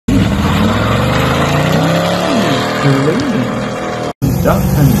gleaming, dark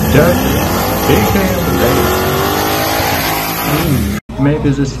and dirty, big and late. Maybe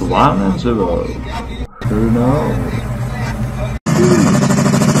this one in the world. Who knows?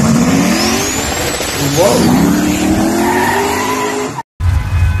 Whoa!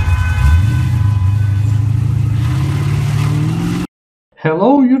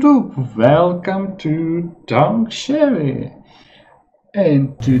 Hello YouTube, welcome to Donk Chevy,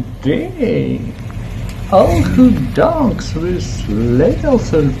 and today all Hood Donks with little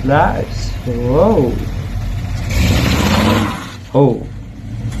surprise. Whoa! Oh,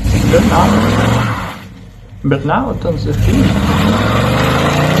 burnout on the field.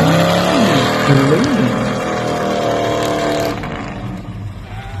 Gleaming.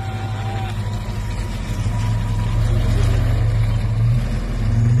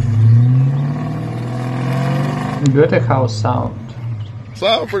 Good house sound.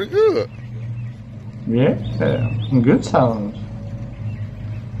 Sound pretty good. Yeah, good sound.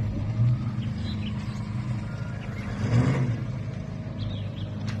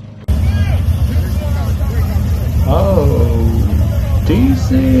 Oh,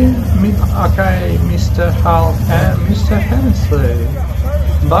 this is okay, Mr. Hulk and Mr. Hensley.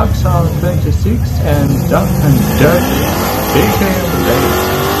 Box on 26 and dark and dirty, big and late.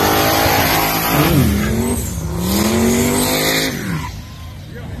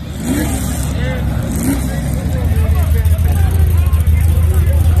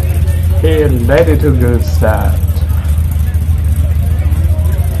 He ready to good start.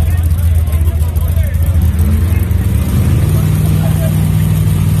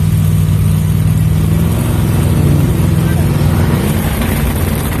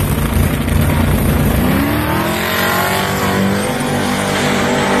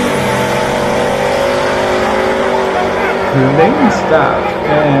 Lane start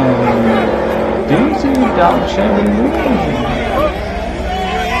and this is Donk Chevy moving.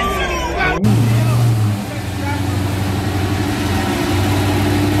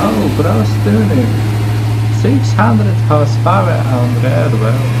 Oh, brass tuning, 600 horsepower on rear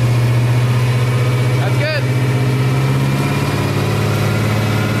wheel. That's good.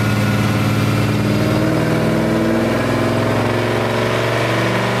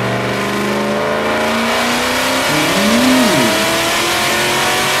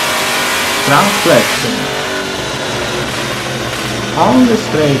 Ground flexion. On the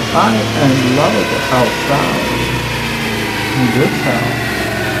straight pipe and low the house sound. Good sound.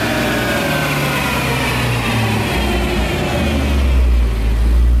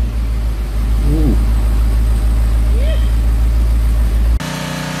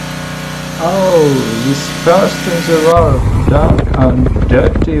 Oh, this first in the world Donk on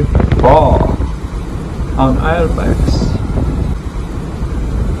dirty 4 on airbags.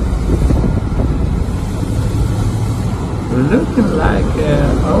 Looking like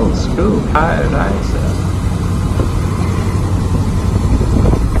an old school high riser.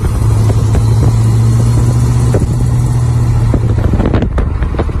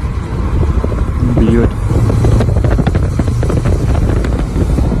 Beautiful.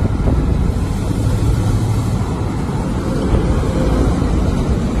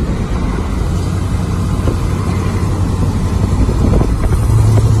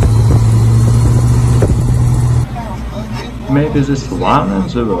 Maybe this one in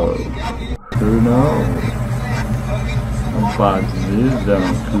the world. Who knows? But this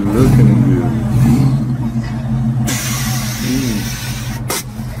donk looking good.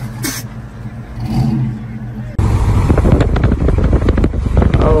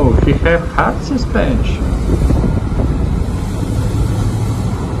 Oh, he have hard suspension.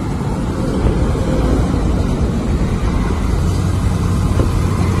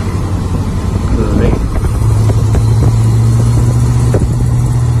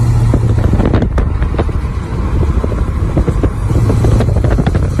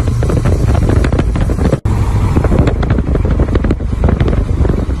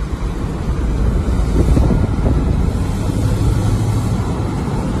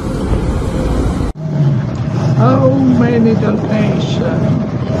 Oh, many donations.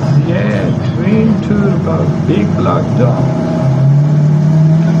 Yeah, twin turbo, big block donk.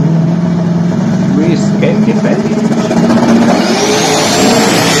 With candy package.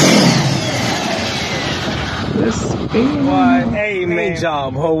 The spin. What? Hey, man,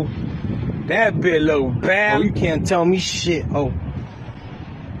 job, ho. That bit look bad. Oh, you can't tell me shit, ho.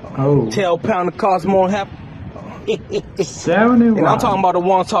 Oh. Tail pounder cost more than half. 71. And I'm talking about the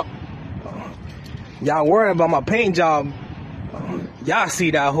one talk. Y'all worried about my paint job. Y'all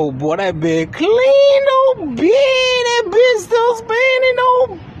see that whole boy, that bit clean, no bit, that bitch still spinning,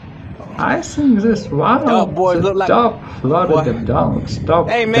 no. I think this one Dog boys of the look like top Florida donks. Top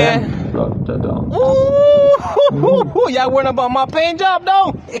Hey, 10 man. Florida donks. Ooh, y'all worrying about my paint job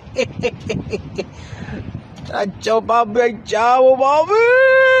though? I jump out big job, Bobby.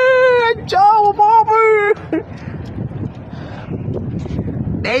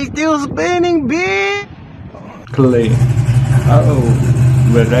 They still spinning big. Clean. Oh,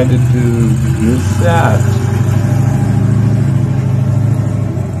 we're ready to use that.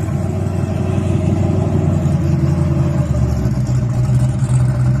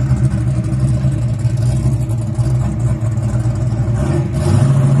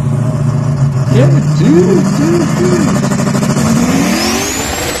 Yeah, dude.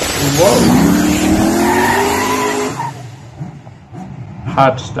 Whoa.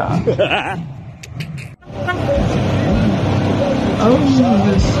 Hot start. Oh,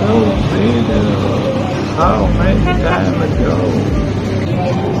 it's so beautiful. How many time ago?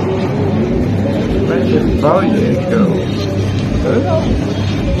 24 years ago.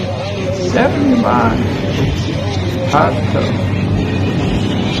 71. Hardcore.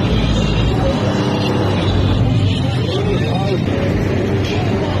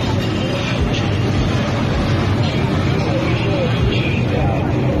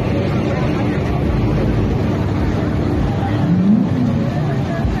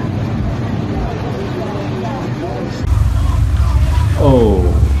 Oh,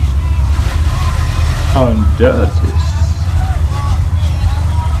 on dirty.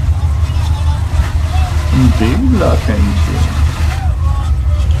 Big lock engine.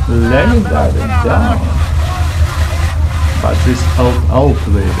 Letting that down. But this old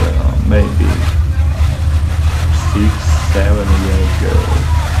leader, maybe 6-7 years ago.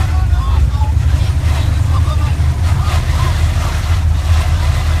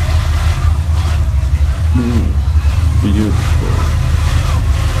 Beautiful.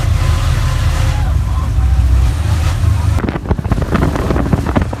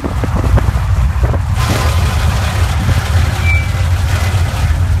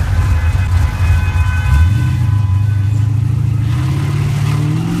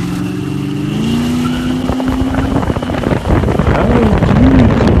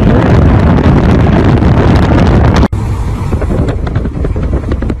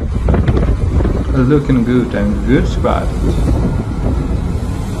 Looking good and good spot.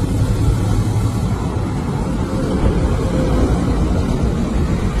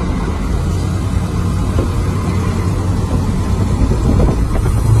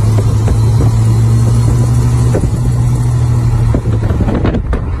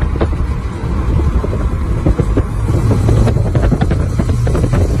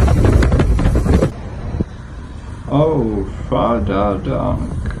 Oh, father donk.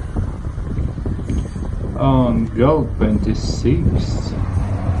 On Gold 26.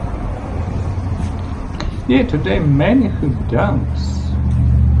 Yeah, today many Hood Donks.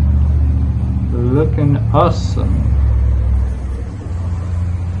 Looking awesome.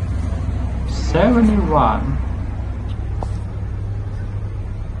 71.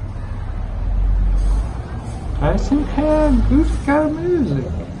 I think I have good car music.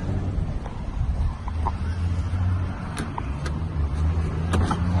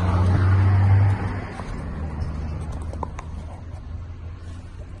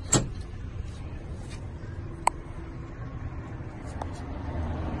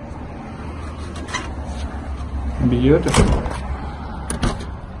 Beautiful.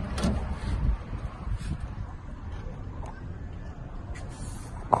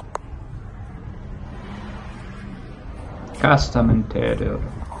 Custom interior.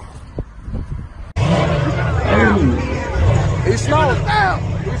 Oh. He snowed now.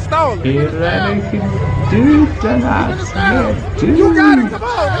 He snowed. He ready to do the nuts. Yeah, dude. You got it. Come on.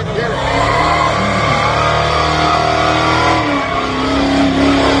 Let's get it.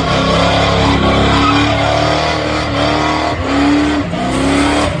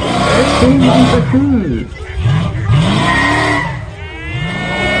 On the hood.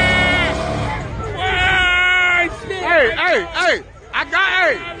 Hey, I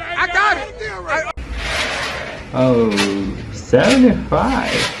got it. Oh,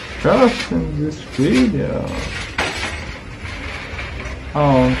 75. First in this video.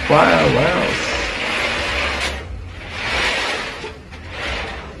 On fireworks.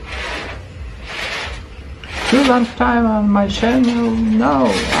 Too long time on my channel? No,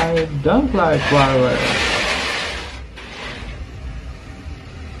 I don't like fireworks.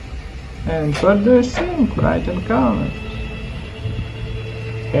 And what do you think? Write in comments.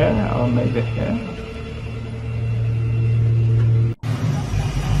 Hair or maybe hair?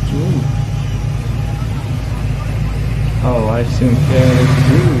 Oh, I think hair is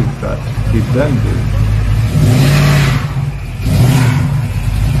good. but he done good.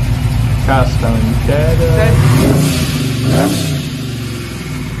 Custom interior.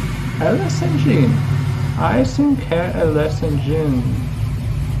 LS engine. I think here LS engine.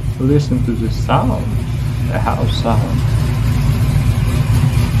 Listen to the sound. The house sound.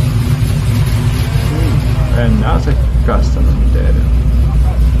 Another custom interior.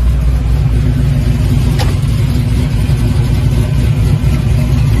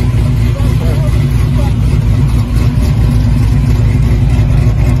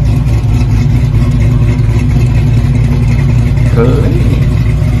 Clean.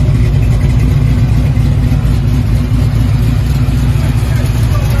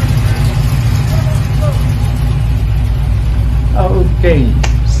 Okay,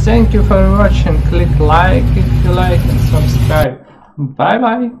 thank you for watching. Click like if you like and subscribe. Bye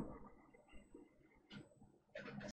bye.